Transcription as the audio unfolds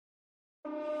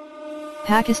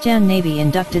Pakistan Navy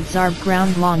inducted Zarb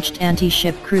ground-launched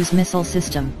anti-ship cruise missile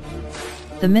system.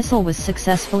 The missile was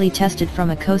successfully tested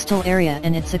from a coastal area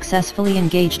and it successfully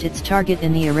engaged its target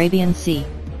in the Arabian Sea.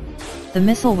 The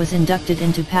missile was inducted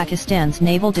into Pakistan's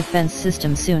naval defense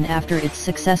system soon after its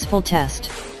successful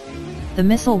test. The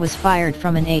missile was fired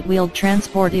from an 8-wheeled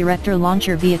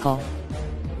Transport-Erector-Launcher Vehicle.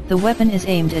 The weapon is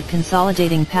aimed at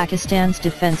consolidating Pakistan's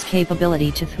defense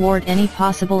capability to thwart any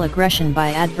possible aggression by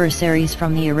adversaries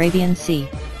from the Arabian Sea.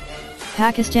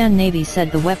 Pakistan Navy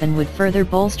said the weapon would further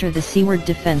bolster the seaward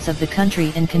defense of the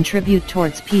country and contribute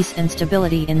towards peace and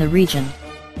stability in the region.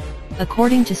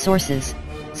 According to sources,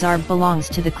 Zarb belongs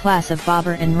to the class of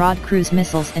Bobber and Rod cruise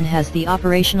missiles and has the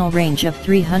operational range of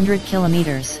 300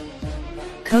 kilometers.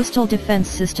 Coastal defense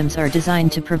systems are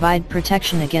designed to provide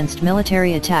protection against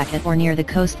military attack at or near the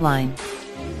coastline.